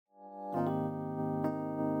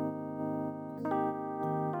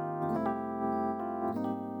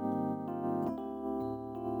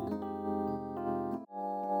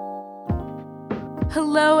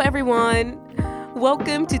Hello, everyone.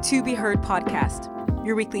 Welcome to Be Heard podcast,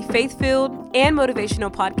 your weekly faith-filled and motivational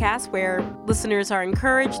podcast where listeners are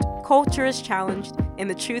encouraged, culture is challenged, and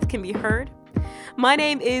the truth can be heard. My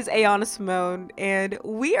name is Ayana Simone, and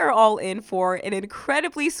we are all in for an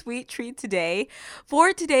incredibly sweet treat today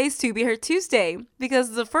for today's To Be Heard Tuesday,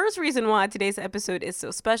 because the first reason why today's episode is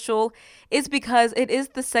so special is because it is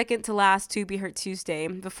the second to last To Be Heard Tuesday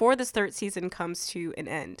before this third season comes to an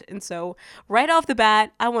end. And so right off the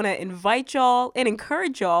bat, I want to invite y'all and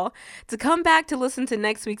encourage y'all to come back to listen to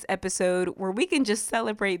next week's episode where we can just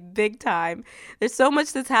celebrate big time. There's so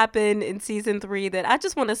much that's happened in season 3 that I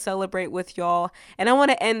just want to celebrate with y'all. And I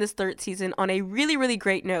want to end this third season on a really, really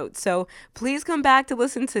great note. So please come back to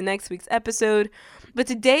listen to next week's episode. But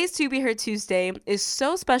today's To Be Heard Tuesday is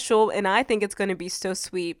so special, and I think it's going to be so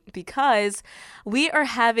sweet because we are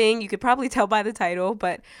having, you could probably tell by the title,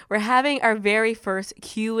 but we're having our very first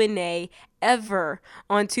Q&A ever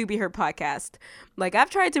on To Be Heard podcast. Like, I've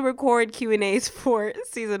tried to record Q&As for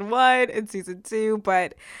season 1 and season 2,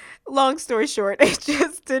 but long story short, it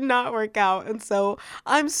just did not work out. And so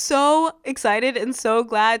I'm so excited and so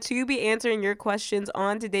glad to be answering your questions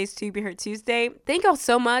on today's To Be Heard Tuesday. Thank y'all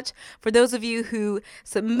so much for those of you who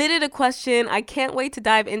submitted a question. I can't wait to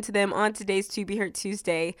dive into them on today's To Be Heard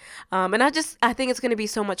Tuesday. And I think it's going to be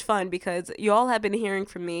so much fun because y'all have been hearing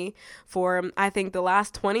from me for, I think, the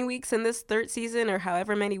last 20 weeks in this third season, or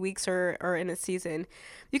however many weeks are in a season.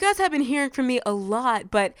 You guys have been hearing from me a lot,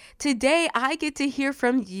 but today I get to hear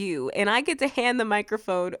from you, and I get to hand the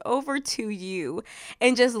microphone over to you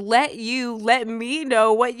and just let me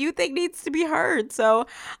know what you think needs to be heard. So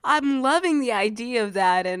I'm loving the idea of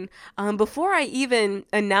that. And before I even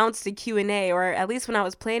announced the Q&A, or at least when I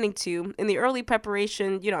was planning to, in the early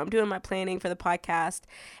preparation, I'm doing my planning for the podcast,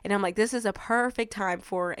 and I'm like, this is a perfect time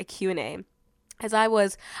for a Q&A. As I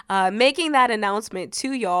was making that announcement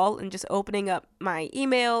to y'all and just opening up my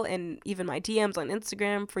email and even my DMs on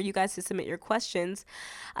Instagram for you guys to submit your questions,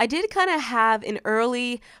 I did kind of have an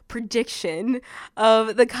early prediction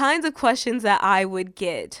of the kinds of questions that I would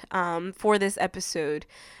get for this episode.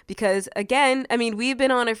 Because again, we've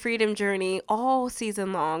been on a freedom journey all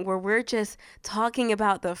season long where we're just talking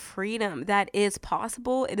about the freedom that is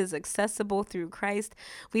possible. It is accessible through Christ.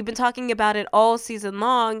 We've been talking about it all season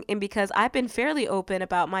long. And because I've been fairly open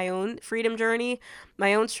about my own freedom journey,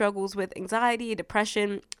 my own struggles with anxiety,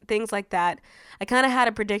 depression, things like that, I kind of had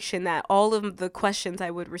a prediction that all of the questions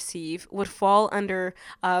I would receive would fall under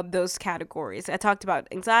those categories. I talked about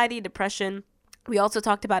anxiety, depression. We also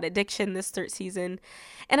talked about addiction this third season,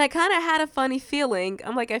 and I kind of had a funny feeling.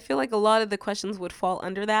 I feel like a lot of the questions would fall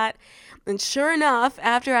under that. And sure enough,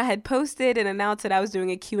 after I had posted and announced that I was doing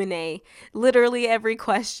a Q&A, literally every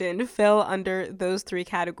question fell under those 3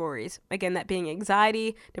 categories. Again, that being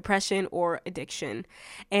anxiety, depression, or addiction.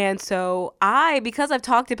 And so because I've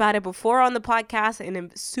talked about it before on the podcast and I'm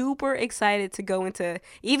super excited to go into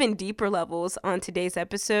even deeper levels on today's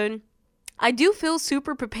episode, I do feel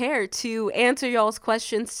super prepared to answer y'all's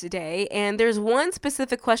questions today, and there's one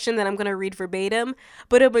specific question that I'm going to read verbatim,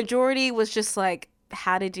 but a majority was just like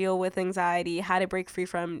how to deal with anxiety, how to break free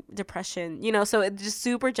from depression, so it's just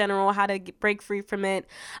super general, how to break free from it.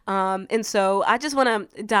 And so I just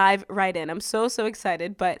want to dive right in. I'm so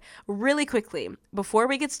excited, but really quickly, before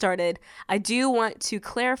we get started, I do want to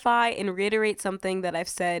clarify and reiterate something that I've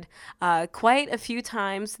said quite a few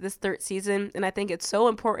times this third season, and I think it's so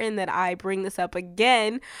important that I bring this up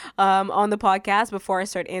again on the podcast before I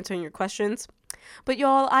start answering your questions. But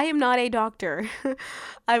y'all, I am not a doctor.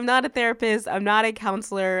 I'm not a therapist. I'm not a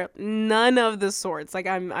counselor. None of the sorts.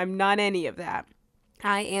 I'm not any of that.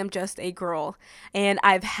 I am just a girl. And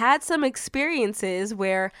I've had some experiences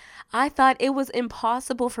where I thought it was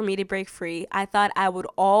impossible for me to break free. I thought I would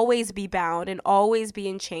always be bound and always be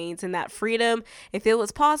in chains, and that freedom, if it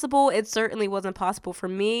was possible, it certainly wasn't possible for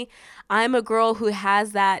me. I'm a girl who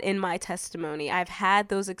has that in my testimony. I've had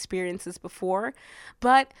those experiences before,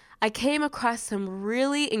 but I came across some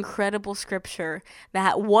really incredible scripture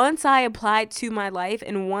that once I applied to my life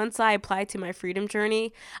and once I applied to my freedom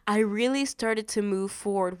journey, I really started to move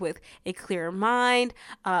forward with a clearer mind,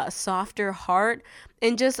 a softer heart,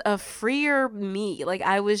 and just a freer me.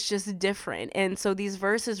 I was just different. And so these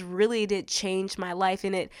verses really did change my life,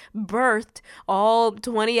 and it birthed all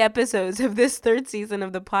 20 episodes of this third season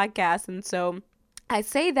of the podcast. And so I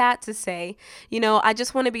say that to say, I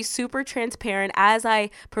just want to be super transparent as I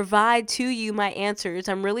provide to you my answers.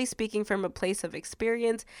 I'm really speaking from a place of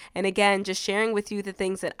experience. And again, just sharing with you the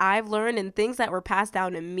things that I've learned and things that were passed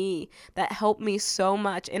down to me that helped me so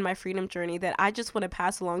much in my freedom journey that I just want to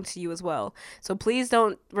pass along to you as well. So please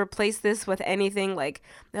don't replace this with anything like,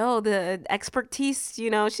 oh, the expertise,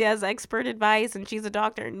 she has expert advice and she's a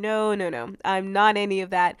doctor. No, no, no. I'm not any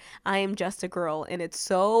of that. I am just a girl. And it's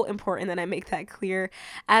so important that I make that clear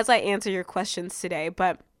as I answer your questions today.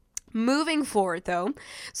 But moving forward though,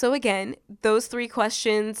 so again, those 3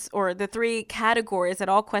 questions, or the 3 categories that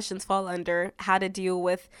all questions fall under: how to deal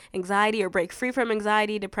with anxiety or break free from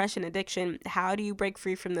anxiety, depression, addiction. How do you break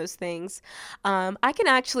free from those things? I can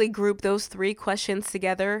actually group those 3 questions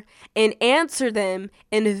together and answer them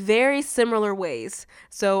in very similar ways.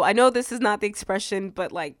 So I know this is not the expression,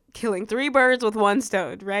 but like killing 3 birds with 1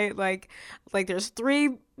 stone, right? Like there's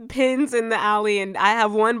 3 pins in the alley and I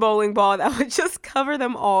have 1 bowling ball that would just cover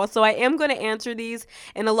them all. So I am going to answer these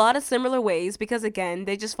in a lot of similar ways because again,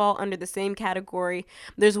 they just fall under the same category.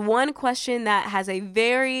 There's 1 question that has a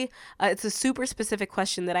it's a super specific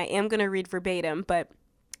question that I am going to read verbatim, but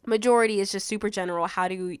majority is just super general. How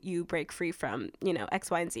do you break free from, X,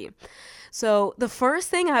 Y, and Z? So the first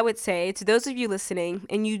thing I would say to those of you listening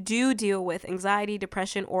and you do deal with anxiety,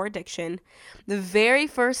 depression, or addiction, the very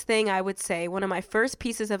first thing I would say, one of my first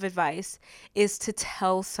pieces of advice, is to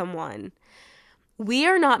tell someone. We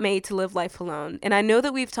are not made to live life alone. And I know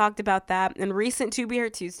that we've talked about that in recent To Be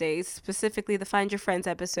Heard Tuesdays, specifically the Find Your Friends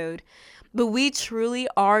episode, but we truly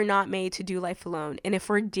are not made to do life alone. And if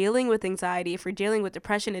we're dealing with anxiety, if we're dealing with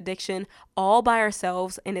depression, addiction, all by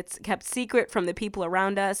ourselves, and it's kept secret from the people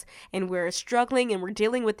around us, and we're struggling and we're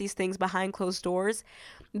dealing with these things behind closed doors,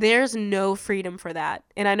 there's no freedom for that.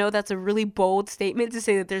 And I know that's a really bold statement to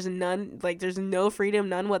say that there's no freedom,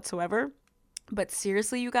 none whatsoever. But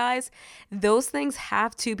seriously, you guys, those things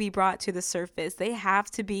have to be brought to the surface. They have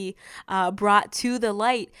to be brought to the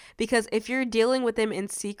light, because if you're dealing with them in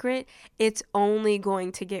secret, it's only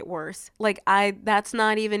going to get worse. That's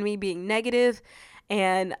not even me being negative.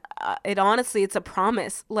 And it's a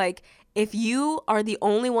promise. If you are the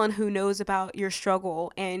only one who knows about your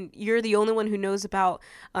struggle and you're the only one who knows about,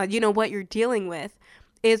 what you're dealing with,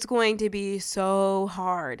 it's going to be so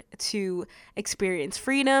hard to experience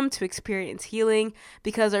freedom, to experience healing,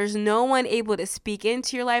 because there's no one able to speak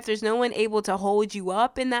into your life. There's no one able to hold you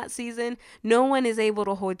up in that season. No one is able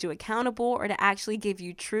to hold you accountable or to actually give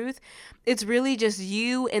you truth. It's really just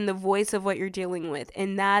you and the voice of what you're dealing with.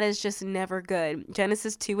 And that is just never good.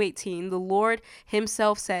 Genesis 2:18, the Lord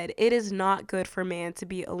himself said, "It is not good for man to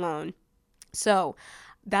be alone." So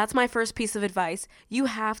that's my first piece of advice. You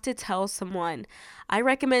have to tell someone. I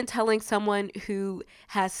recommend telling someone who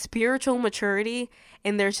has spiritual maturity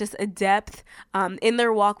and there's just a depth in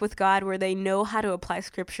their walk with God where they know how to apply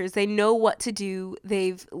scriptures. They know what to do.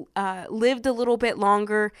 They've lived a little bit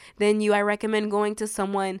longer than you. I recommend going to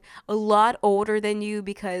someone a lot older than you,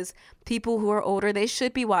 because people who are older, they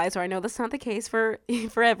should be wiser. I know that's not the case for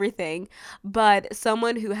everything, but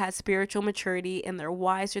someone who has spiritual maturity and they're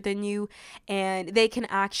wiser than you and they can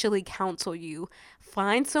actually counsel you.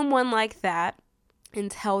 Find someone like that and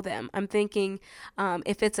tell them. I'm thinking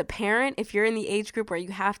if it's a parent, if you're in the age group where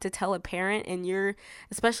you have to tell a parent and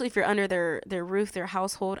especially if you're under their roof, their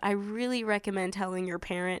household, I really recommend telling your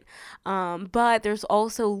parent. But there's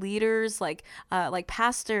also leaders like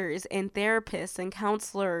pastors and therapists and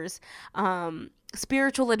counselors,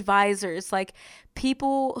 spiritual advisors, like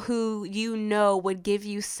people who would give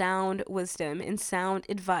you sound wisdom and sound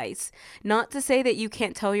advice. Not to say that you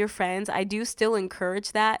can't tell your friends. I do still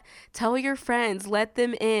encourage that. Tell your friends, let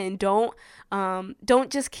them in. Don't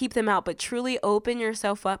just keep them out, but truly open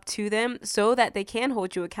yourself up to them so that they can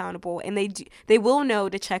hold you accountable, and they will know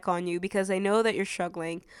to check on you because they know that you're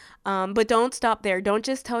struggling. But don't stop there. Don't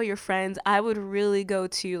just tell your friends. I would really go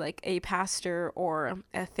to like a pastor or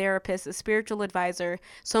a therapist, a spiritual advisor,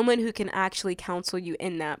 someone who can actually counsel you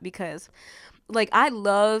in that, because I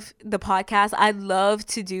love the podcast. I love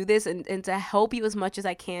to do this and to help you as much as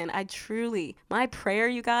I can. My prayer,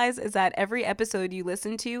 you guys, is that every episode you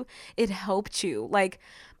listen to, it helped you.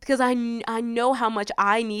 Because I know how much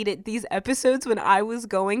I needed these episodes when I was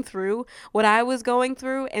going through what I was going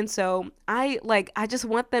through. And so I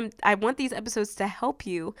want these episodes to help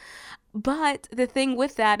you. But the thing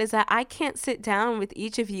with that is that I can't sit down with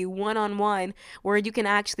each of you one-on-one where you can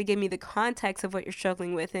actually give me the context of what you're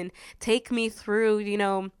struggling with and take me through,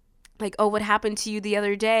 like, oh, what happened to you the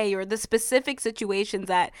other day, or the specific situations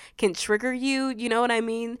that can trigger you. You know what I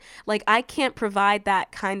mean? Like, I can't provide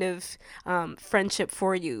that kind of friendship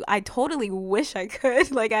for you. I totally wish I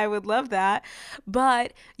could. Like, I would love that.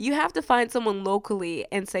 But you have to find someone locally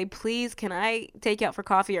and say, please, can I take you out for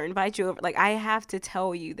coffee or invite you over? Like, I have to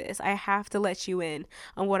tell you this. I have to let you in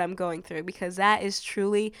on what I'm going through, because that is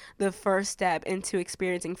truly the first step into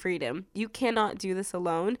experiencing freedom. You cannot do this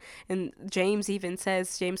alone. And James even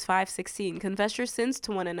says, James 5:16, confess your sins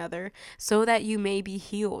to one another so that you may be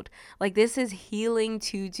healed. Like, this is healing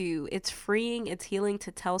to do. It's freeing, it's healing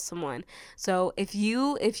to tell someone. So if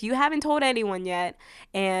you haven't told anyone yet,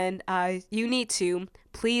 and you need to,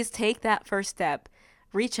 please take that first step.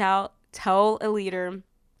 Reach out, tell a leader,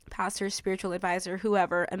 pastor, spiritual advisor,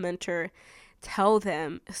 whoever, a mentor. Tell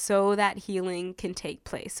them so that healing can take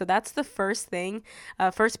place. So that's the first thing,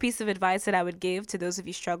 first piece of advice that I would give to those of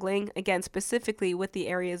you struggling, again, specifically with the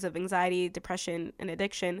areas of anxiety, depression, and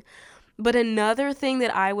addiction. But another thing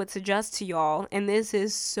that I would suggest to y'all, and this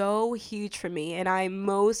is so huge for me, and I'm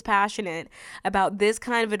most passionate about this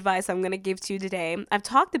kind of advice I'm going to give to you today. I've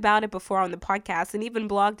talked about it before on the podcast and even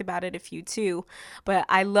blogged about it a few too, but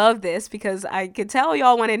I love this because I could tell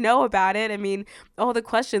y'all want to know about it. I mean, all the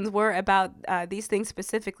questions were about these things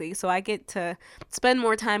specifically, so I get to spend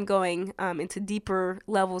more time going into deeper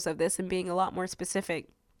levels of this and being a lot more specific.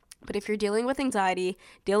 But if you're dealing with anxiety,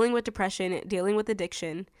 dealing with depression, dealing with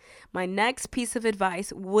addiction, my next piece of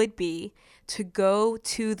advice would be to go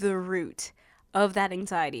to the root of that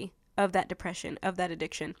anxiety, of that depression, of that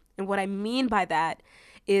addiction. And what I mean by that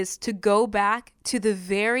is to go back to the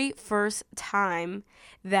very first time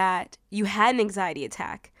that you had an anxiety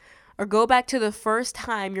attack. Or go back to the first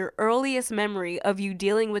time, your earliest memory of you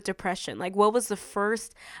dealing with depression. Like, what was the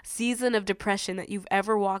first season of depression that you've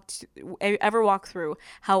ever walked through?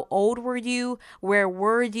 How old were you? Where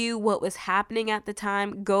were you? What was happening at the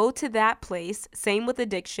time? Go to that place. Same with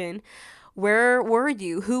addiction. Where were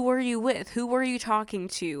you? Who were you with? Who were you talking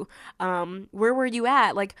to? Where were you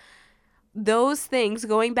at? Like, those things,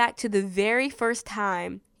 going back to the very first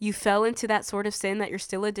time you fell into that sort of sin that you're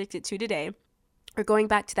still addicted to today, or going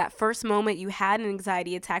back to that first moment you had an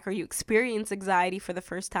anxiety attack, or you experienced anxiety for the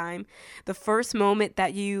first time, the first moment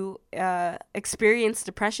that you experienced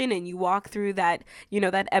depression and you walk through that,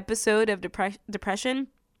 that episode of depression,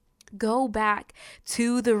 go back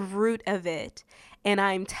to the root of it. And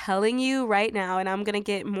I'm telling you right now, and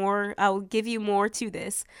I'll give you more to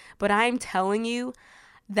this, but I'm telling you,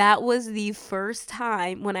 that was the first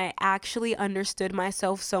time when I actually understood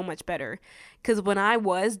myself so much better. Because when I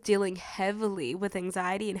was dealing heavily with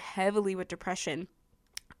anxiety and heavily with depression,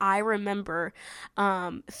 I remember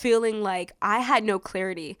feeling like I had no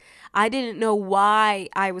clarity. I didn't know why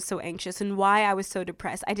I was so anxious and why I was so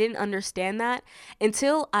depressed. I didn't understand that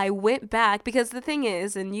until I went back, because the thing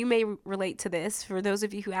is, and you may relate to this for those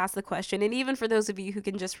of you who asked the question, and even for those of you who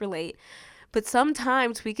can just relate, but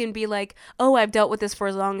sometimes we can be like, oh, I've dealt with this for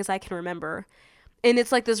as long as I can remember. And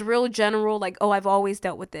it's like this real general, like, oh, I've always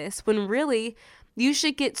dealt with this. When really, you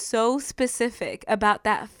should get so specific about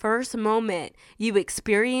that first moment you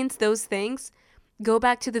experience those things. Go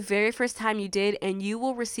back to the very first time you did, and you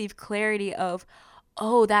will receive clarity of,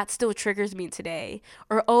 oh, that still triggers me today.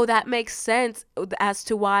 Or, oh, that makes sense as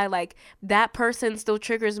to why, like, that person still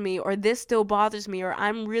triggers me, or this still bothers me, or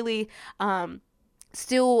I'm really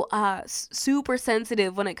still super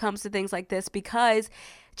sensitive when it comes to things like this, because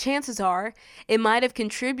chances are it might have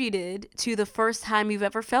contributed to the first time you've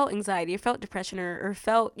ever felt anxiety or felt depression or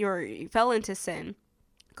you fell into sin.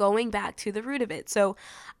 Going back to the root of it. So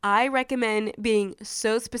I recommend being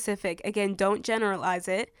so specific. Again, don't generalize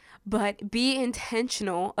it, but be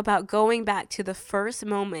intentional about going back to the first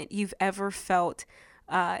moment you've ever felt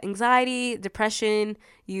anxiety, depression,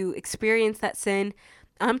 you experienced that sin.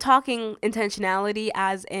 I'm talking intentionality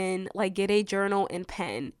as in, like, get a journal and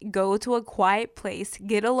pen, go to a quiet place,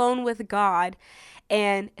 get alone with God,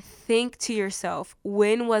 and think to yourself,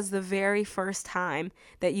 when was the very first time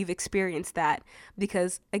that you've experienced that?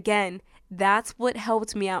 Because again, that's what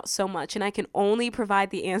helped me out so much. And I can only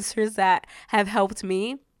provide the answers that have helped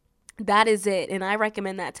me. That is it. And I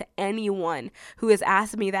recommend that to anyone who has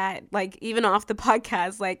asked me that, like, even off the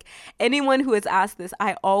podcast, like, anyone who has asked this,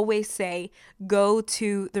 I always say, go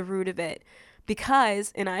to the root of it.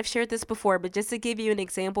 Because, and I've shared this before, but just to give you an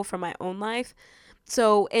example from my own life.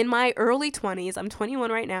 So in my early 20s, I'm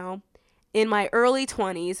 21 right now. In my early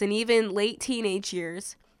 20s and even late teenage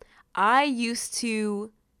years, I used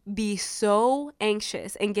to be so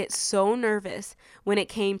anxious and get so nervous when it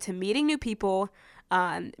came to meeting new people,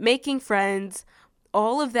 making friends.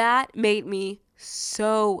 All of that made me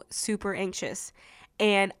so super anxious.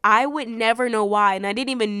 And I would never know why. And I didn't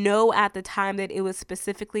even know at the time that it was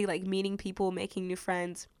specifically like meeting people, making new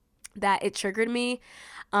friends, that it triggered me.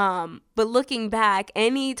 But looking back,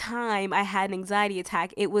 any time I had an anxiety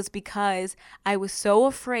attack, it was because I was so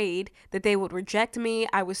afraid that they would reject me.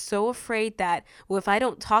 I was so afraid that, well, if I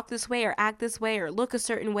don't talk this way or act this way or look a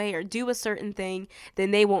certain way or do a certain thing, then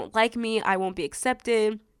they won't like me. I won't be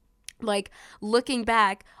accepted. Like, looking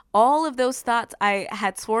back, all of those thoughts I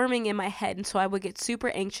had swarming in my head. And so I would get super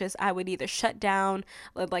anxious. I would either shut down,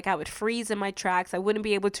 like I would freeze in my tracks. I wouldn't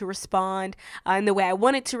be able to respond in the way I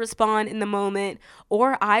wanted to respond in the moment,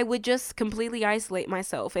 or I would just completely isolate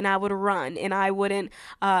myself and I would run, and I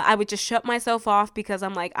would just shut myself off because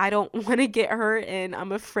I'm like, I don't want to get hurt. And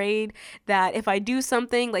I'm afraid that if I do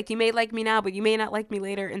something, like, you may like me now, but you may not like me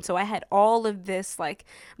later. And so I had all of this, like,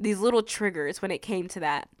 these little triggers when it came to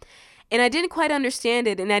that. And I didn't quite understand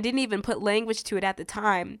it, and I didn't even put language to it at the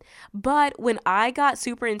time. But when I got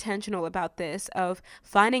super intentional about this, of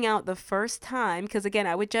finding out the first time, because again,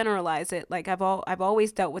 I would generalize it, like I've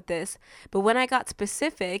always dealt with this. But when I got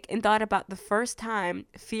specific and thought about the first time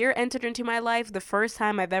fear entered into my life, the first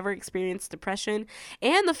time I've ever experienced depression,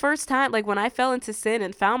 and the first time, like, when I fell into sin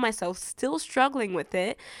and found myself still struggling with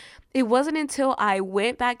it, it wasn't until I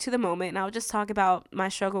went back to the moment, and I'll just talk about my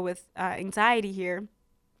struggle with anxiety here,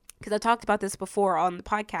 because I talked about this before on the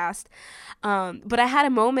podcast. But I had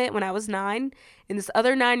a moment when I was 9, and this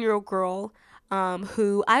other 9-year-old girl,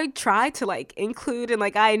 who I tried to, like, include, and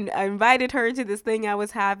like I invited her to this thing I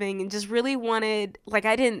was having, and just really wanted, like,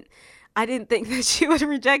 I didn't think that she would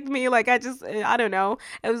reject me. Like, I don't know.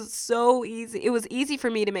 It was so easy. It was easy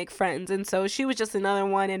for me to make friends. And so she was just another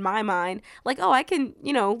one in my mind. Like, oh, I can,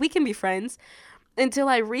 we can be friends. Until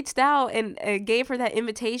I reached out and gave her that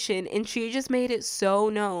invitation, and she just made it so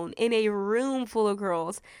known in a room full of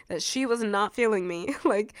girls that she was not feeling me.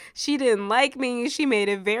 Like, she didn't like me. She made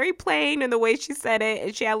it very plain in the way she said it,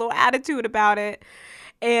 and she had a little attitude about it.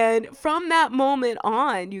 And from that moment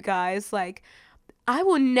on, you guys, like, I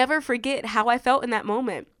will never forget how I felt in that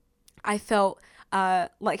moment. I felt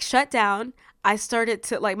like shut down. I started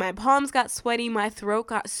to, like, my palms got sweaty, my throat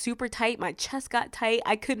got super tight, my chest got tight,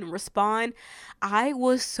 I couldn't respond. I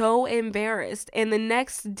was so embarrassed. And the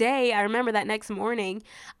next day, I remember that next morning,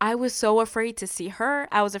 I was so afraid to see her.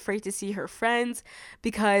 I was afraid to see her friends,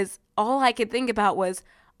 because all I could think about was,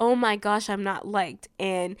 oh my gosh, I'm not liked.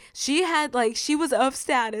 And she had, like, she was of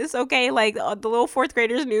status, okay? Like, the little 4th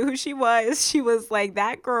graders knew who she was. She was, like,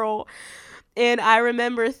 that girl. And I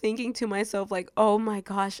remember thinking to myself, like, oh my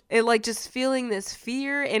gosh, it, like, just feeling this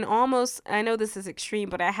fear, and almost, I know this is extreme,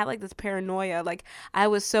 but I had, like, this paranoia. Like, I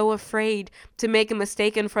was so afraid to make a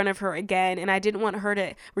mistake in front of her again, and I didn't want her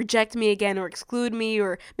to reject me again or exclude me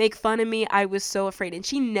or make fun of me. I was so afraid. And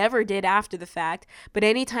she never did after the fact, but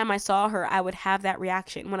anytime I saw her, I would have that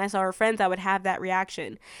reaction. When I saw her friends, I would have that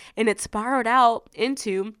reaction. And it spiraled out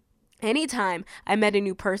into, anytime I met a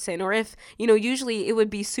new person, or if, usually it would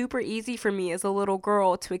be super easy for me as a little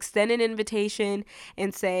girl to extend an invitation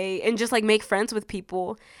and say, and just, like, make friends with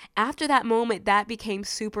people. After that moment, that became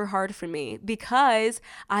super hard for me because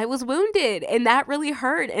I was wounded, and that really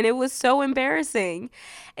hurt, and it was so embarrassing.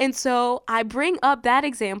 And so I bring up that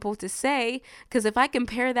example to say, because if I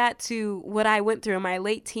compare that to what I went through in my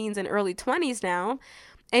late teens and early 20s now,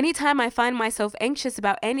 anytime I find myself anxious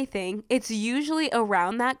about anything, it's usually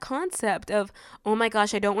around that concept of, oh my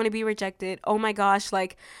gosh, I don't want to be rejected. Oh my gosh,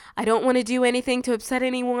 like, I don't want to do anything to upset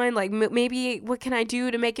anyone. Like, maybe what can I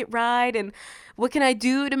do to make it right? And what can I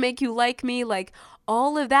do to make you like me? Like,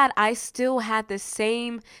 all of that, I still had the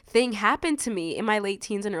same thing happen to me in my late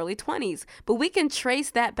teens and early 20s. But we can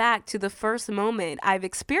trace that back to the first moment I've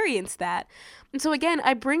experienced that. And so again,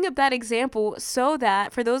 I bring up that example so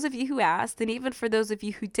that for those of you who asked, and even for those of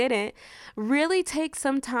you who didn't, really take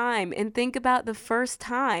some time and think about the first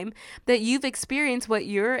time that you've experienced what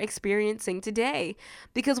you're experiencing today.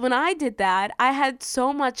 Because when I did that, I had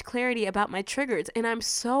so much clarity about my triggers, and I'm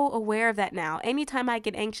so aware of that now. Anytime I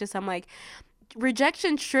get anxious, I'm like,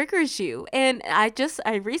 rejection triggers you. And I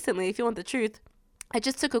recently, if you want the truth, I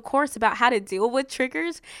just took a course about how to deal with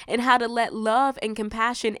triggers and how to let love and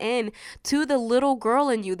compassion in to the little girl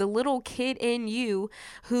in you, the little kid in you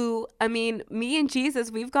who, me and Jesus,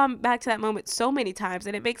 we've gone back to that moment so many times,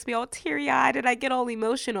 and it makes me all teary-eyed and I get all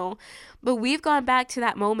emotional. But we've gone back to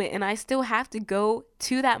that moment, and I still have to go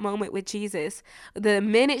to that moment with Jesus. The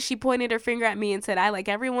minute she pointed her finger at me and said, I like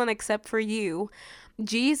everyone except for you,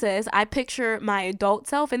 Jesus, I picture my adult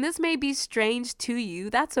self, and this may be strange to you,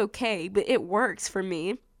 that's okay, but it works for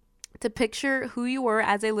me, to picture who you were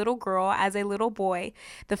as a little girl, as a little boy,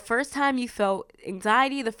 the first time you felt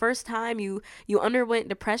anxiety, the first time you underwent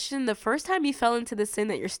depression, the first time you fell into the sin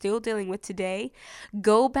that you're still dealing with today.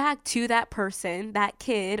 Go back to that person, that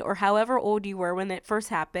kid, or however old you were when it first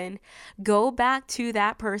happened. Go back to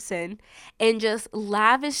that person and just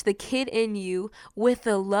lavish the kid in you with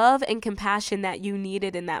the love and compassion that you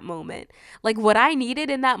needed in that moment. Like what I needed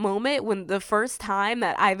in that moment, when the first time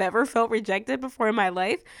that I've ever felt rejected before in my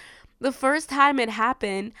life, the first time it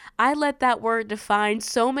happened, I let that word define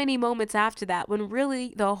so many moments after that, when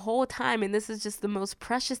really the whole time, and this is just the most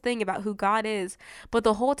precious thing about who God is, but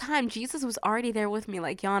the whole time Jesus was already there with me,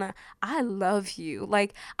 like, Yana, I love you.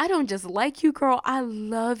 Like, I don't just like you, girl, I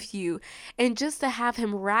love you. And just to have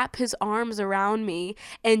him wrap his arms around me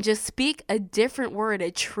and just speak a different word, a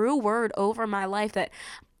true word over my life, that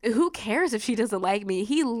who cares if she doesn't like me?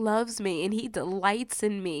 He loves me and he delights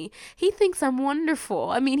in me. He thinks I'm wonderful.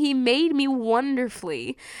 I mean, he made me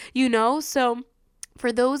wonderfully, So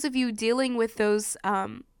for those of you dealing with those,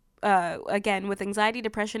 again, with anxiety,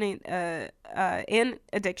 depression, and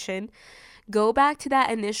addiction, go back to that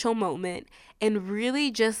initial moment and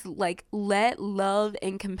really just like let love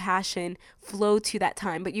and compassion flow to that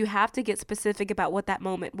time. But you have to get specific about what that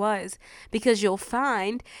moment was, because you'll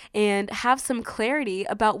find and have some clarity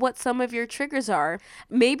about what some of your triggers are.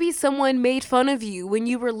 Maybe someone made fun of you when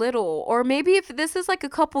you were little, or maybe if this is like a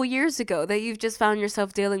couple years ago that you've just found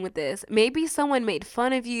yourself dealing with this, maybe someone made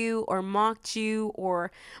fun of you or mocked you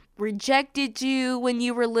or rejected you when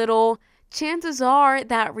you were little. Chances are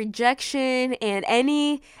that rejection and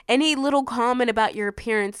any little comment about your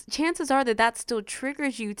appearance, chances are that that still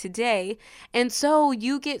triggers you today. And so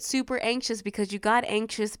you get super anxious because you got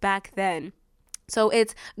anxious back then. So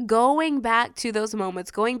it's going back to those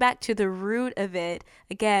moments, going back to the root of it,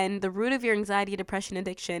 again, the root of your anxiety, depression,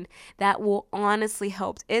 addiction, that will honestly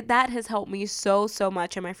help. That has helped me so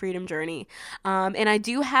much in my freedom journey. And I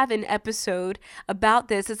do have an episode about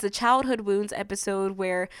this. It's a childhood wounds episode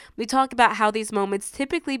where we talk about how these moments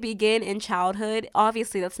typically begin in childhood.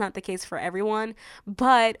 Obviously, that's not the case for everyone.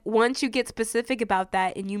 But once you get specific about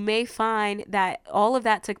that, and you may find that all of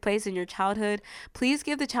that took place in your childhood, please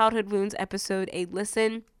give the childhood wounds episode a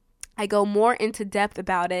listen. I go more into depth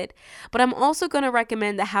about it, but I'm also going to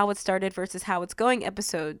recommend the How It Started versus How It's Going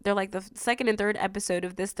episode. They're like the second and third episode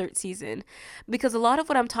of this third season, because a lot of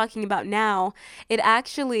what I'm talking about now, it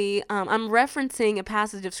actually, I'm referencing a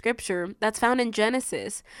passage of scripture that's found in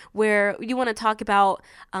Genesis, where you want to talk about,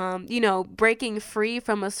 breaking free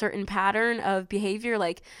from a certain pattern of behavior,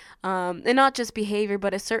 like, and not just behavior,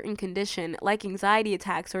 but a certain condition like anxiety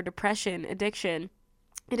attacks or depression, addiction.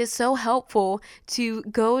 It is so helpful to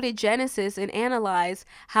go to Genesis and analyze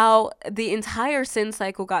how the entire sin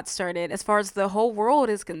cycle got started as far as the whole world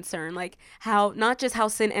is concerned. Like how, not just how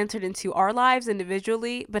sin entered into our lives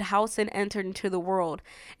individually, but how sin entered into the world.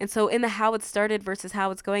 And so in the How It Started versus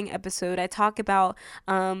How It's Going episode, I talk about,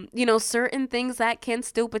 certain things that can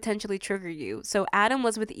still potentially trigger you. So Adam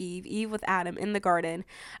was with Eve, Eve with Adam in the garden.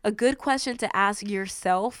 A good question to ask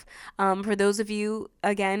yourself, for those of you,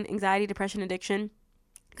 again, anxiety, depression, addiction,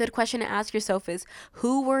 good question to ask yourself is,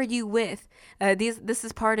 who were you with? This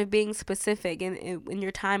is part of being specific in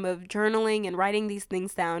your time of journaling and writing these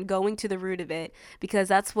things down, going to the root of it, because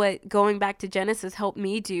that's what going back to Genesis helped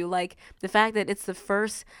me do. Like the fact that it's the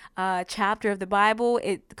first chapter of the Bible,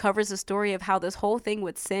 it covers the story of how this whole thing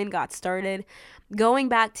with sin got started. Going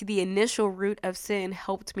back to the initial root of sin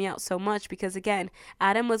helped me out so much, because again,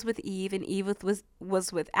 Adam was with Eve and Eve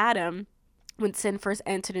was with Adam when sin first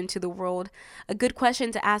entered into the world. A good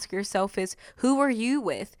question to ask yourself is, who were you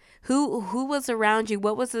with? Who was around you?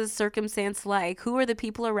 What was the circumstance like? Who are the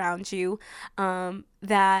people around you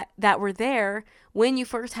that were there when you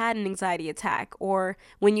first had an anxiety attack, or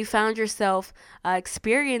when you found yourself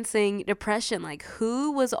experiencing depression? Like,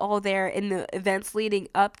 who was all there in the events leading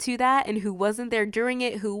up to that, and who wasn't there during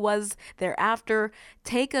it? Who was there after?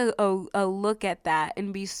 Take a look at that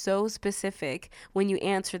and be so specific when you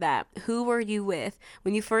answer that. Who were you with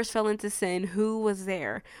when you first fell into sin? Who was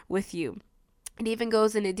there with you? It even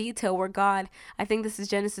goes into detail where God, I think this is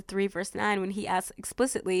Genesis 3 verse 9, when he asks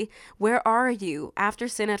explicitly, where are you after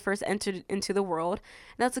sin had first entered into the world?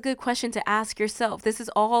 And that's a good question to ask yourself. This is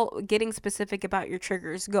all getting specific about your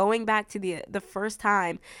triggers, going back to the first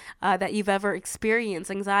time that you've ever experienced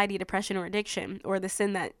anxiety, depression, or addiction, or the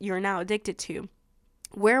sin that you're now addicted to.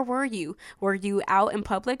 Where were you? Were you out in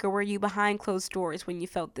public, or were you behind closed doors when you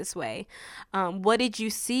felt this way? What did you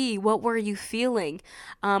see? What were you feeling?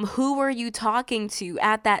 Who were you talking to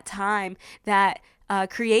at that time that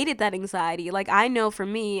created that anxiety. Like, I know for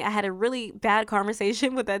me, I had a really bad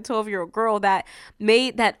conversation with that 12-year-old girl that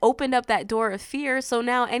opened up that door of fear. So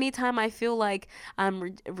now anytime I feel like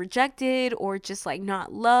I'm rejected or just like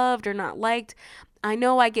not loved or not liked, I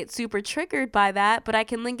know I get super triggered by that, but I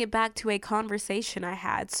can link it back to a conversation I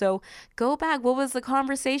had. So go back. What was the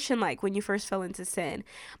conversation like when you first fell into sin?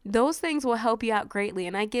 Those things will help you out greatly.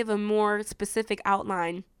 And I give a more specific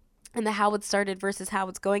outline in the how it started versus how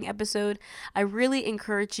it's going episode. I really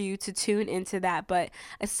encourage you to tune into that. But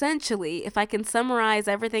essentially, if I can summarize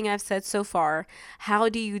everything I've said so far, how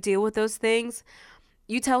do you deal with those things?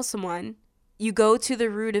 You tell someone. You go to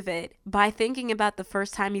the root of it by thinking about the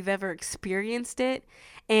first time you've ever experienced it,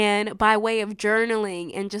 and by way of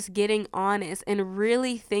journaling and just getting honest and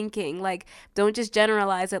really thinking. Like, don't just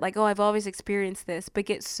generalize it like, oh, I've always experienced this, but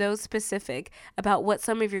get so specific about what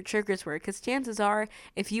some of your triggers were. Because chances are,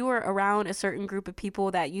 if you were around a certain group of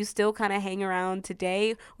people that you still kind of hang around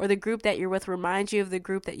today, or the group that you're with reminds you of the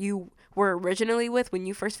group that you were originally with when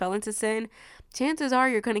you first fell into sin, chances are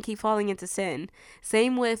you're going to keep falling into sin.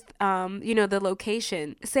 Same with, the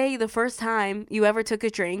location. Say the first time you ever took a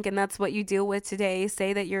drink, and that's what you deal with today.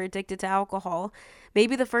 Say that you're addicted to alcohol.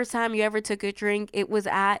 Maybe the first time you ever took a drink, it was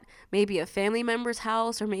at maybe a family member's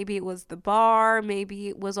house, or maybe it was the bar, maybe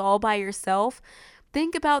it was all by yourself.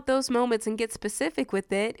 Think about those moments and get specific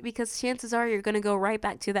with it, because chances are you're going to go right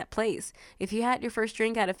back to that place. If you had your first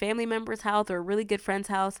drink at a family member's house or a really good friend's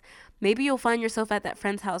house, maybe you'll find yourself at that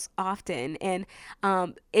friend's house often. And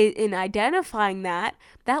in identifying that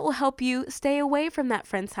will help you stay away from that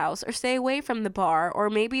friend's house or stay away from the bar, or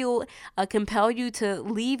maybe it'll compel you to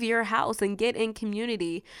leave your house and get in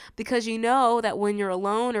community, because you know that when you're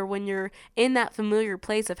alone or when you're in that familiar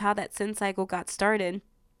place of how that sin cycle got started,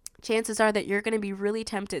 chances are that you're going to be really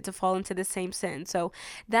tempted to fall into the same sin. So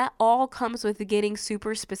that all comes with getting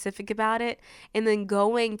super specific about it, and then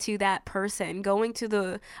going to that person, going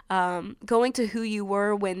to who you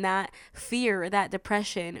were when that fear, that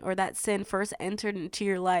depression, or that sin first entered into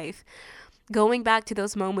your life. Going back to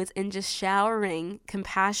those moments and just showering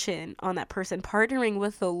compassion on that person, partnering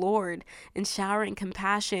with the Lord and showering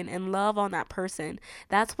compassion and love on that person.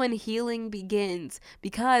 That's when healing begins,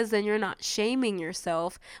 because then you're not shaming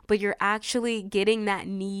yourself, but you're actually getting that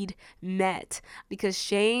need met, because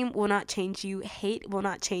shame will not change you. Hate will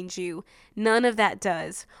not change you. None of that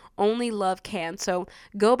does. Only love can. So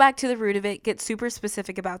go back to the root of it, get super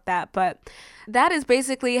specific about that. But that is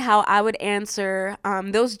basically how I would answer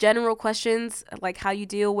those general questions, like how you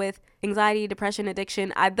deal with anxiety, depression,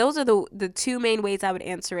 addiction. Those are the two main ways I would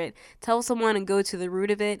answer it. Tell someone and go to the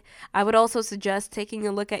root of it. I would also suggest taking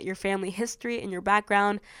a look at your family history and your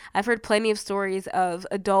background. I've heard plenty of stories of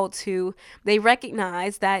adults who they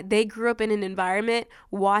recognize that they grew up in an environment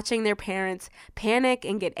watching their parents panic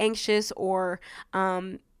and get anxious, or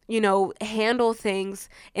handle things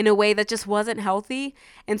in a way that just wasn't healthy.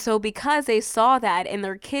 And so because they saw that in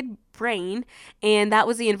their kid brain, and that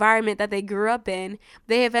was the environment that they grew up in,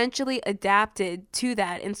 they eventually adapted to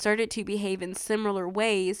that and started to behave in similar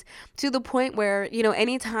ways, to the point where,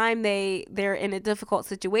 anytime they're in a difficult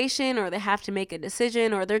situation, or they have to make a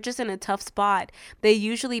decision, or they're just in a tough spot, they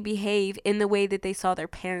usually behave in the way that they saw their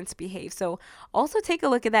parents behave. So also take a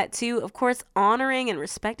look at that too. Of course, honoring and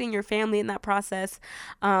respecting your family in that process,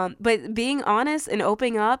 but being honest and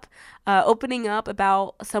opening up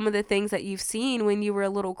about some of the things that you've seen when you were a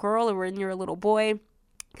little girl or when you're a little boy,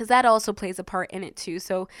 because that also plays a part in it too.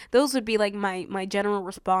 So those would be like my general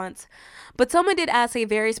response. But someone did ask a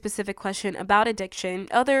very specific question about addiction.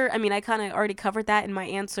 I kind of already covered that in my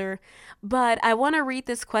answer, but I want to read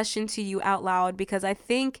this question to you out loud, because I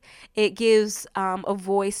think it gives a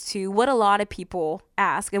voice to what a lot of people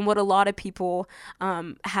ask and what a lot of people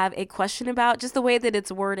have a question about, just the way that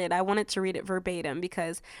it's worded. I wanted to read it verbatim,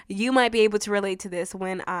 because you might be able to relate to this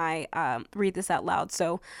when I read this out loud.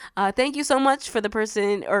 So thank you so much to the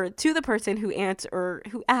person who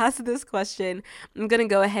asked this question. I'm going to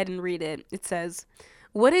go ahead and read it. It says,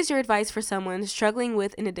 what is your advice for someone struggling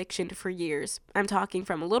with an addiction for years? I'm talking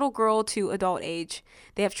from a little girl to adult age.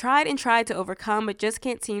 They have tried and tried to overcome, but just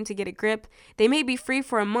can't seem to get a grip. They may be free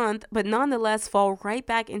for a month, but nonetheless fall right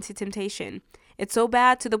back into temptation. It's so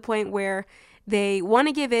bad to the point where they want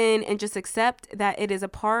to give in and just accept that it is a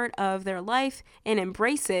part of their life and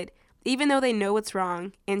embrace it, even though they know it's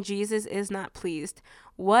wrong and Jesus is not pleased.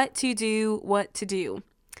 What to do?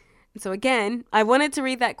 So again, I wanted to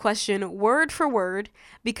read that question word for word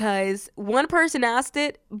because one person asked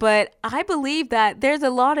it, but I believe that there's a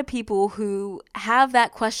lot of people who have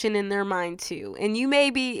that question in their mind too. And you may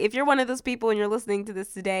be, if you're one of those people and you're listening to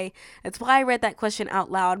this today, that's why I read that question out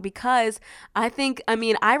loud, because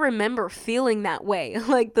I remember feeling that way.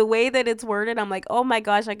 Like the way that it's worded, I'm like, oh my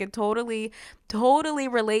gosh, I could totally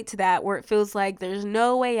relate to that, where it feels like there's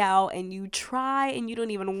no way out and you try and you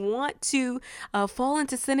don't even want to fall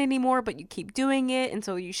into sin anymore, but you keep doing it, and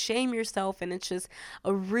so you shame yourself, and it's just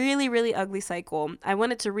a really, really ugly cycle. I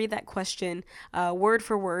wanted to read that question word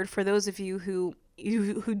for word for those of you who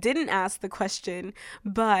didn't ask the question,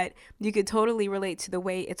 but you could totally relate to the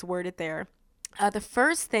way it's worded there. The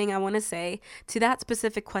first thing I want to say to that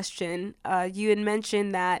specific question, you had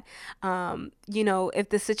mentioned that, if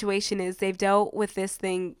the situation is they've dealt with this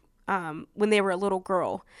thing when they were a little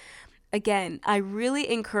girl. Again, I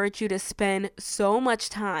really encourage you to spend so much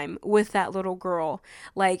time with that little girl.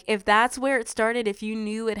 Like, if that's where it started, if you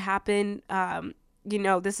knew it happened,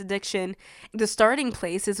 this addiction, the starting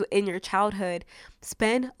place is in your childhood,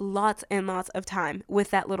 spend lots and lots of time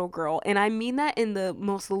with that little girl. And I mean that in the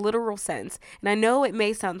most literal sense. And I know it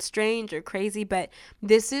may sound strange or crazy, but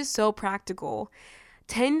this is so practical.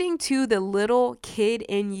 Tending to the little kid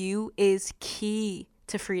in you is key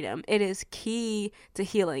to freedom. It is key to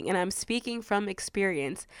healing. And I'm speaking from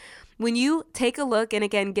experience. When you take a look and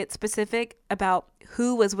again, get specific about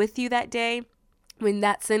who was with you that day, when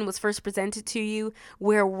that sin was first presented to you,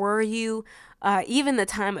 where were you? Even the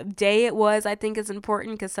time of day it was, I think is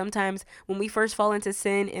important, because sometimes when we first fall into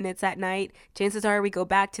sin and it's at night, chances are we go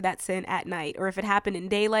back to that sin at night. Or if it happened in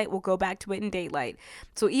daylight, we'll go back to it in daylight.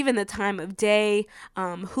 So even the time of day,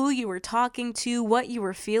 who you were talking to, what you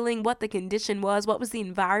were feeling, what the condition was, what was the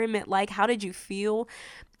environment like, how did you feel?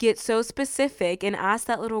 Get so specific and ask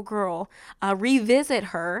that little girl, revisit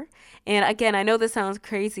her. And again, I know this sounds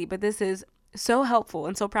crazy, but this is so helpful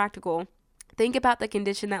and so practical. Think about the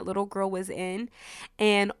condition that little girl was in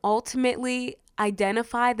and ultimately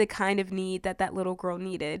identify the kind of need that little girl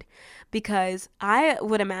needed. Because I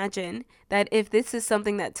would imagine that if this is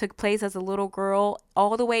something that took place as a little girl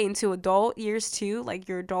all the way into adult years too, like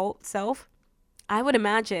your adult self, I would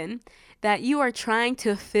imagine that you are trying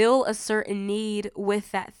to fill a certain need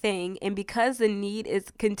with that thing. And because the need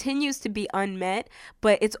continues to be unmet,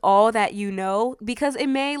 but it's all that you know, because it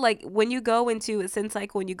may, like when you go into a sin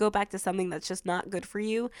cycle, when you go back to something that's just not good for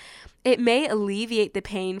you, it may alleviate the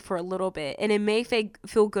pain for a little bit and it may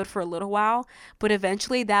feel good for a little while, but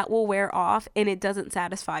eventually that will wear off and it doesn't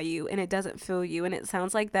satisfy you and it doesn't fill you. And it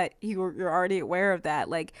sounds like that you're already aware of that.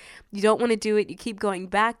 Like you don't want to do it. You keep going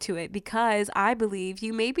back to it because I believe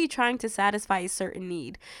you may be trying to satisfy a certain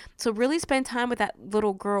need. So really spend time with that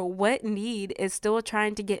little girl. What need is still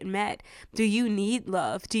trying to get met? Do you need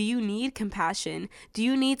love? Do you need compassion? Do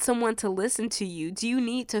you need someone to listen to you? Do you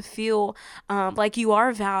need to feel like you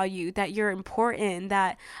are valued, that you're important,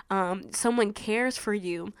 that someone cares for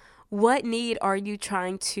you? What need are you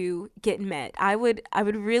trying to get met? I would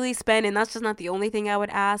really spend, and that's just not the only thing I would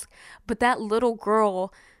ask, but that little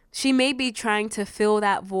girl, she may be trying to fill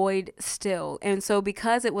that void still. And so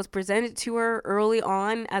because it was presented to her early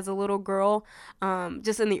on as a little girl,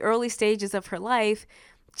 just in the early stages of her life,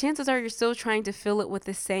 chances are you're still trying to fill it with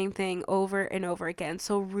the same thing over and over again.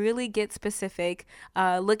 So really get specific,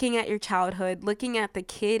 looking at your childhood, looking at the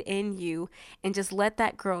kid in you, and just let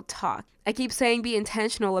that girl talk. I keep saying be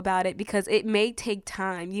intentional about it because it may take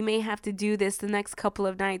time. You may have to do this the next couple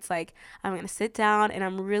of nights. Like, I'm going to sit down and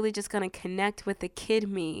I'm really just going to connect with the kid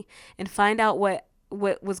me and find out what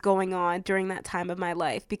was going on during that time of my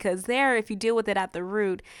life. Because there, if you deal with it at the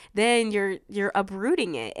root, then you're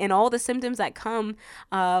uprooting it, and all the symptoms that come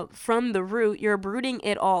from the root, you're uprooting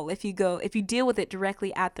it all if you deal with it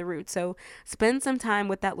directly at the root. So spend some time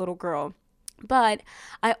with that little girl. But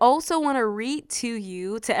I also want to read to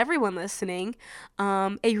you, to everyone listening,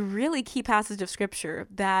 a really key passage of scripture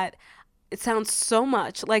that it sounds so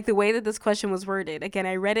much like the way that this question was worded. Again,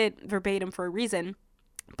 I read it verbatim for a reason.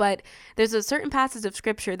 But there's a certain passage of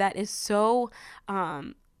scripture that is so,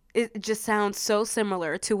 it just sounds so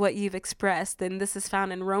similar to what you've expressed. And this is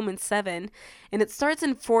found in Romans 7. And it starts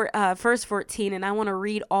in verse 14. And I want to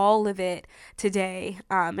read all of it today.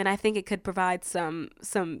 And I think it could provide some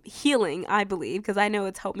healing, I believe, because I know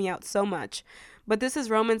it's helped me out so much. But this is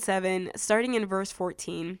Romans 7, starting in verse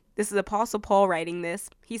 14. This is Apostle Paul writing this.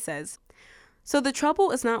 He says, "So the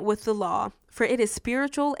trouble is not with the law, for it is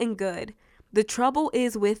spiritual and good. The trouble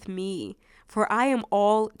is with me, for I am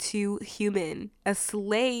all too human, a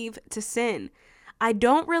slave to sin. I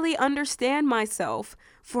don't really understand myself,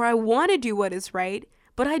 for I want to do what is right,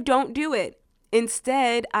 but I don't do it.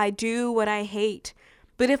 Instead, I do what I hate.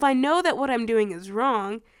 But if I know that what I'm doing is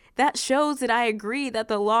wrong, that shows that I agree that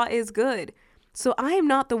the law is good. So I am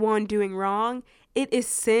not the one doing wrong. It is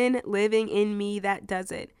sin living in me that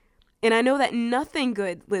does it. And I know that nothing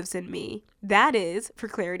good lives in me. That is, for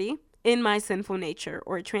clarity, in my sinful nature,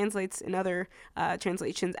 or it translates in other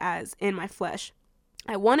translations as in my flesh.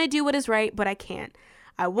 I want to do what is right, but I can't.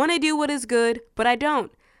 I want to do what is good, but I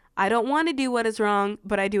don't. I don't want to do what is wrong,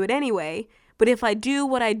 but I do it anyway. But if I do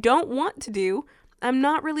what I don't want to do, I'm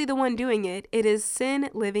not really the one doing it. It is sin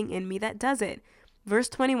living in me that does it. Verse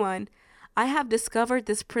 21, I have discovered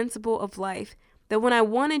this principle of life, that when I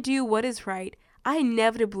want to do what is right, I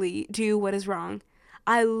inevitably do what is wrong.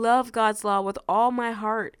 I love God's law with all my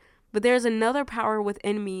heart, but there's another power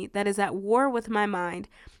within me that is at war with my mind.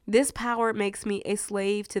 This power makes me a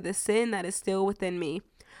slave to the sin that is still within me.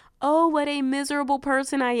 Oh, what a miserable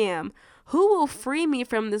person I am. Who will free me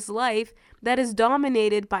from this life that is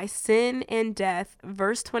dominated by sin and death?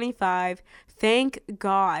 Verse 25, thank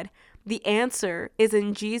God. The answer is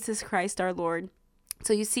in Jesus Christ our Lord.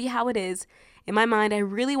 So you see how it is. In my mind, I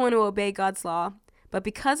really want to obey God's law, but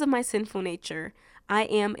because of my sinful nature, I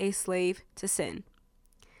am a slave to sin.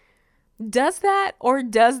 Does that or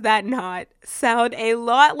does that not sound a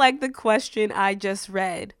lot like the question I just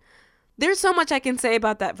read? There's so much I can say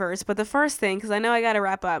about that verse, but the first thing, because I know I got to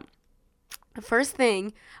wrap up, the first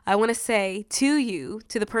thing I want to say to you,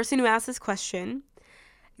 to the person who asked this question,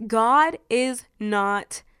 God is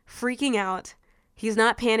not freaking out. He's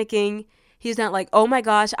not panicking. He's not like, oh my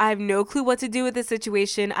gosh, I have no clue what to do with this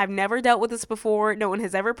situation. I've never dealt with this before. No one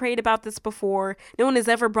has ever prayed about this before. No one has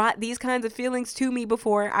ever brought these kinds of feelings to me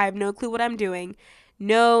before. I have no clue what I'm doing.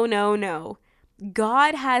 No, no, no.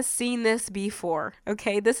 God has seen this before,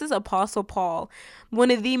 okay? This is Apostle Paul, one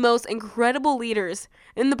of the most incredible leaders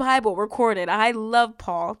in the Bible recorded. I love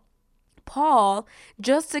Paul. Paul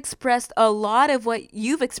just expressed a lot of what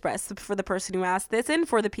you've expressed for the person who asked this and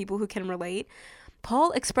for the people who can relate.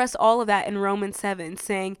 Paul expressed all of that in Romans 7,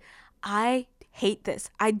 saying, I hate this.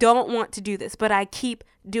 I don't want to do this, but I keep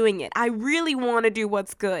doing it. I really want to do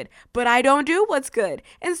what's good, but I don't do what's good.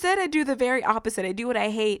 Instead, I do the very opposite. I do what I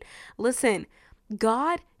hate. Listen,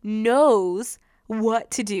 God knows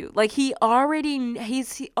what to do. Like he's already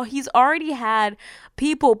had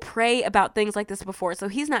people pray about things like this before. So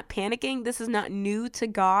he's not panicking. This is not new to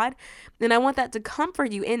God. And I want that to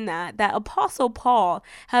comfort you in that Apostle Paul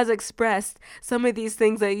has expressed some of these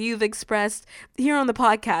things that you've expressed here on the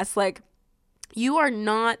podcast. Like, you are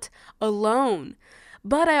not alone.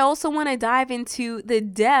 But I also want to dive into the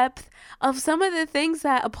depth of some of the things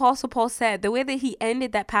that Apostle Paul said, the way that he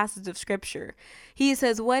ended that passage of scripture. He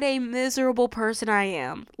says, what a miserable person I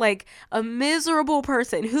am. Like, a miserable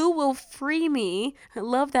person. Who will free me? I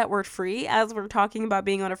love that word free, as we're talking about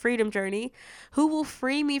being on a freedom journey. Who will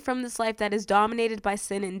free me from this life that is dominated by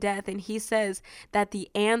sin and death? And he says that the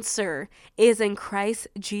answer is in Christ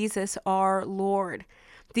Jesus our Lord.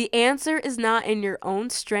 The answer is not in your own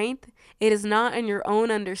strength. It is not in your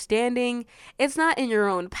own understanding. It's not in your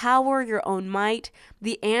own power, your own might.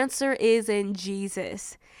 The answer is in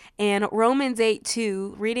Jesus. And Romans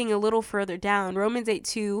 8:2, reading a little further down, Romans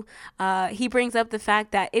 8:2, he brings up the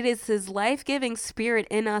fact that it is his life-giving spirit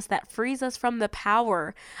in us that frees us from the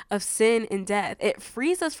power of sin and death. It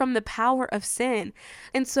frees us from the power of sin.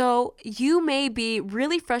 And so you may be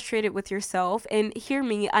really frustrated with yourself. And hear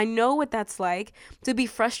me, I know what that's like, to be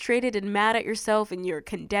frustrated and mad at yourself, and you're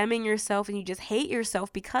condemning yourself and you just hate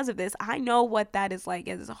yourself because of this. I know what that is like.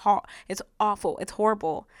 It's awful. It's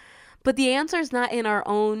horrible. But the answer is not in our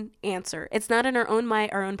own answer. It's not in our own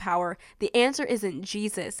might, our own power. The answer is in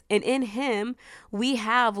Jesus. And in him, we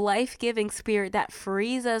have life-giving spirit that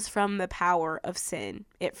frees us from the power of sin.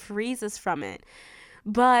 It frees us from it.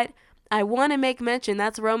 But I want to make mention,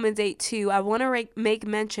 that's Romans 8:2. I want to make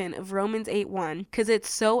mention of Romans 8:1 because it's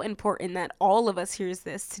so important that all of us hears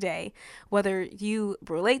this today. Whether you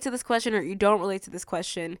relate to this question or you don't relate to this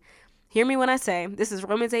question, hear me when I say, this is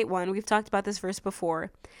Romans 8:1. We've talked about this verse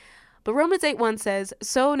before. But Romans 8:1 says,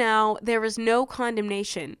 so now there is no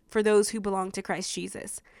condemnation for those who belong to Christ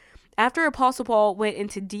Jesus. After Apostle Paul went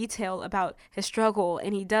into detail about his struggle,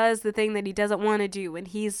 and he does the thing that he doesn't want to do, and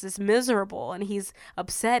he's just miserable, and he's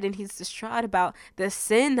upset, and he's distraught about the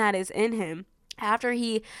sin that is in him, after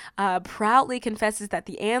he proudly confesses that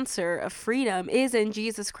the answer of freedom is in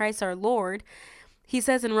Jesus Christ our Lord, he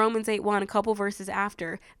says in Romans 8:1, a couple verses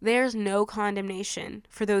after, there's no condemnation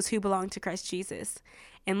for those who belong to Christ Jesus.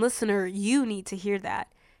 And listener, you need to hear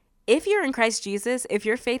that. If you're in Christ Jesus, if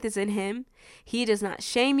your faith is in him, he does not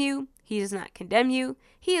shame you. He does not condemn you.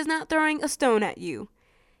 He is not throwing a stone at you.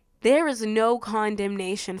 There is no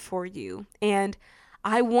condemnation for you. And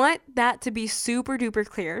I want that to be super duper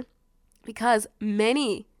clear, because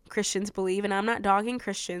many Christians believe, and I'm not dogging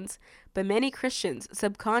Christians, but many Christians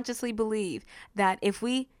subconsciously believe that if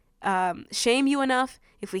we shame you enough,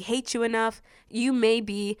 if we hate you enough, you may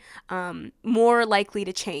be more likely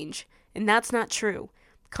to change. And that's not true.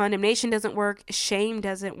 Condemnation doesn't work. Shame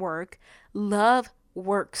doesn't work. Love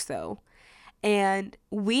works, though. And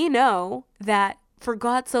we know that for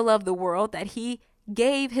God so loved the world that he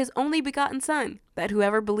gave his only begotten Son, that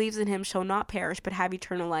whoever believes in him shall not perish but have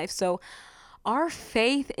eternal life. So our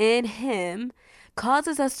faith in him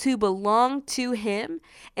causes us to belong to him.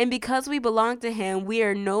 And because we belong to him, we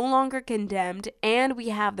are no longer condemned, and we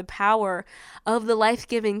have the power of the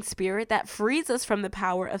life-giving Spirit that frees us from the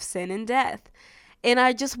power of sin and death. And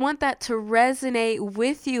I just want that to resonate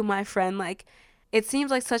with you, my friend. Like, it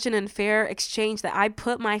seems like such an unfair exchange that I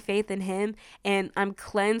put my faith in him and I'm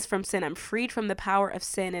cleansed from sin. I'm freed from the power of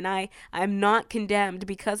sin, and I'm not condemned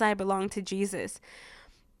because I belong to Jesus.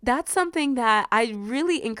 That's something that I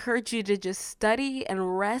really encourage you to just study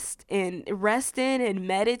and rest in and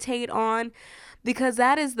meditate on, because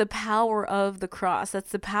that is the power of the cross. That's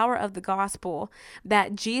the power of the gospel,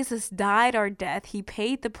 that Jesus died our death. He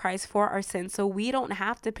paid the price for our sin, so we don't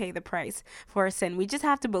have to pay the price for our sin. We just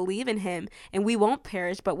have to believe in him, and we won't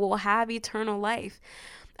perish, but we'll have eternal life.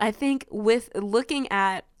 I think with looking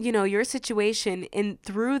at, your situation and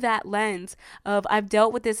through that lens of I've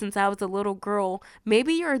dealt with this since I was a little girl,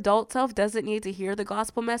 maybe your adult self doesn't need to hear the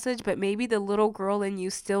gospel message, but maybe the little girl in you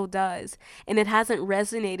still does. And it hasn't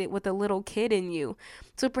resonated with the little kid in you.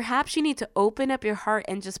 So perhaps you need to open up your heart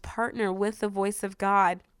and just partner with the voice of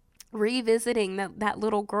God, revisiting that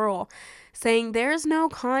little girl, saying there's no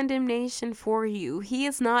condemnation for you. He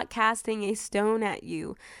is not casting a stone at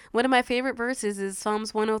you. One of my favorite verses is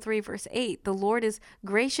Psalms 103 verse 8. The Lord is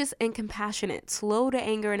gracious and compassionate, slow to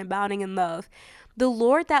anger and abounding in love. The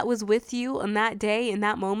Lord that was with you on that day, in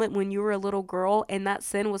that moment when you were a little girl and that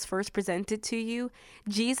sin was first presented to you,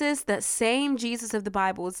 Jesus, that same Jesus of the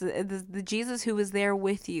Bible, is the Jesus who was there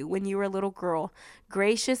with you when you were a little girl,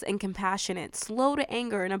 gracious and compassionate, slow to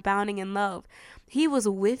anger and abounding in love. He was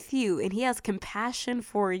with you, and he has compassion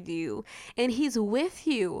for you, and he's with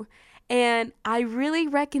you. And I really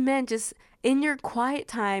recommend, just in your quiet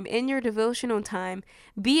time, in your devotional time,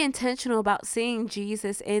 be intentional about seeing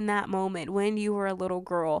Jesus in that moment when you were a little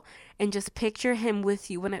girl, and just picture him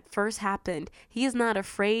with you when it first happened. He is not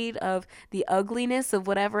afraid of the ugliness of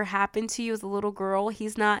whatever happened to you as a little girl.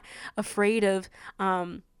 He's not afraid of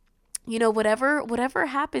whatever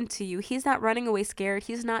happened to you. He's not running away scared.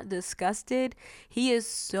 He's not disgusted. He is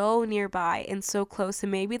so nearby and so close.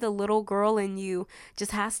 And maybe the little girl in you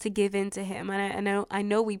just has to give in to him. And I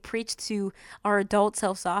know we preach to our adult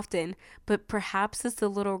selves often, but perhaps it's the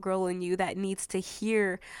little girl in you that needs to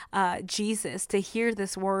hear Jesus, to hear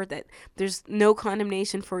this word that there's no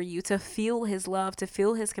condemnation for you, to feel his love, to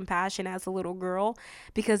feel his compassion as a little girl,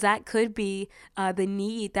 because that could be the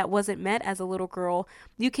need that wasn't met as a little girl.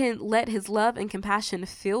 You can let his love and compassion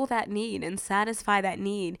fill that need and satisfy that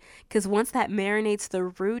need, because once that marinates the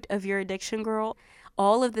root of your addiction, girl,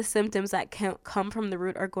 all of the symptoms that come from the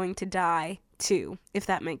root are going to die too, if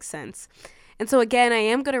that makes sense. And so again, I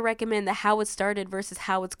am going to recommend the How It Started versus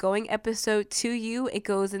How It's Going episode to you. It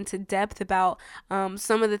goes into depth about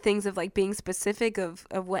some of the things of like being specific of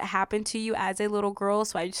what happened to you as a little girl.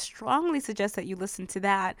 So I strongly suggest that you listen to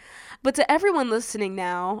that. But to everyone listening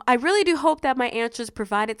now, I really do hope that my answers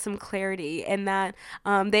provided some clarity, and that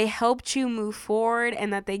they helped you move forward,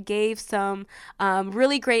 and that they gave some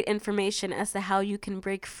really great information as to how you can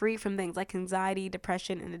break free from things like anxiety,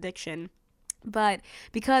 depression, and addiction. But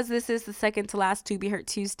because this is the second to last To Be Heard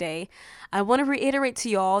Tuesday, I want to reiterate to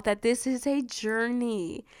y'all that this is a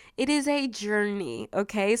journey. It is a journey,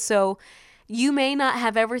 okay? So you may not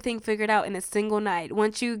have everything figured out in a single night.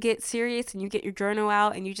 Once you get serious and you get your journal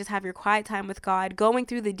out and you just have your quiet time with God, going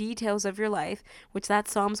through the details of your life, which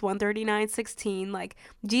that's Psalms 139:16. Like,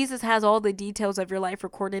 Jesus has all the details of your life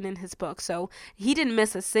recorded in his book. So he didn't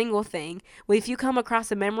miss a single thing. Well, if you come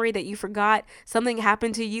across a memory that you forgot, something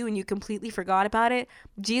happened to you and you completely forgot about it,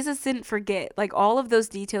 Jesus didn't forget. Like, all of those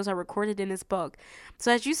details are recorded in his book.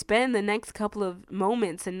 So as you spend the next couple of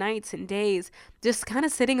moments and nights and days just kind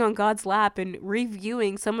of sitting on God's lap and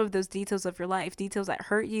reviewing some of those details of your life, details that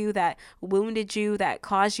hurt you, that wounded you, that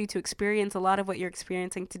caused you to experience a lot of what you're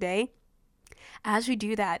experiencing today, As you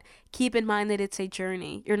do that, keep in mind that it's a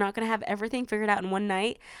journey. You're not going to have everything figured out in one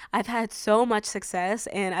night. I've had so much success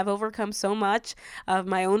and I've overcome so much of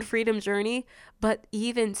my own freedom journey. But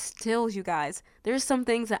even still, you guys, there's some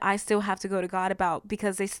things that I still have to go to God about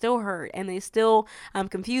because they still hurt and they still I'm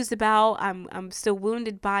confused about. I'm still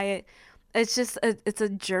wounded by it. It's just it's a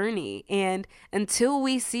journey, and until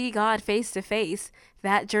we see God face to face,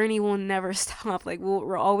 that journey will never stop. Like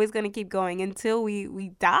we're always going to keep going until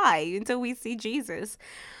we die, until we see Jesus.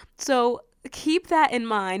 So keep that in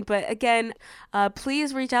mind. But again,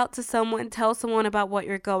 please reach out to someone, tell someone about what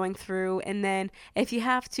you're going through. And then if you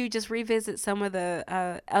have to, just revisit some of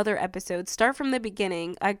the other episodes. Start from the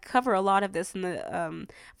beginning. I cover a lot of this in the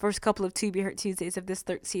first couple of To Be Hurt Tuesdays of this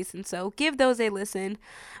third season. So give those a listen.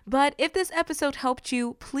 But if this episode helped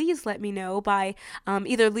you, please let me know by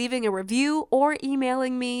either leaving a review or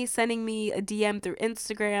emailing me, sending me a DM through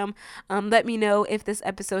Instagram. Let me know if this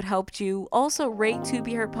episode helped you. Also rate To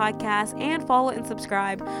Be Hurt Podcast and follow and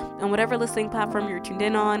subscribe on whatever listening platform you're tuned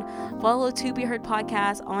in on. Follow To Be Heard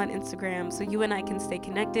Podcast on Instagram so you and I can stay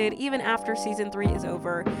connected even after season 3 is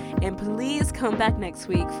over. And please come back next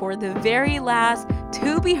week for the very last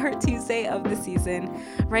To Be Heard Tuesday of the season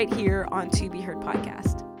right here on To Be Heard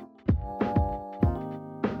Podcast.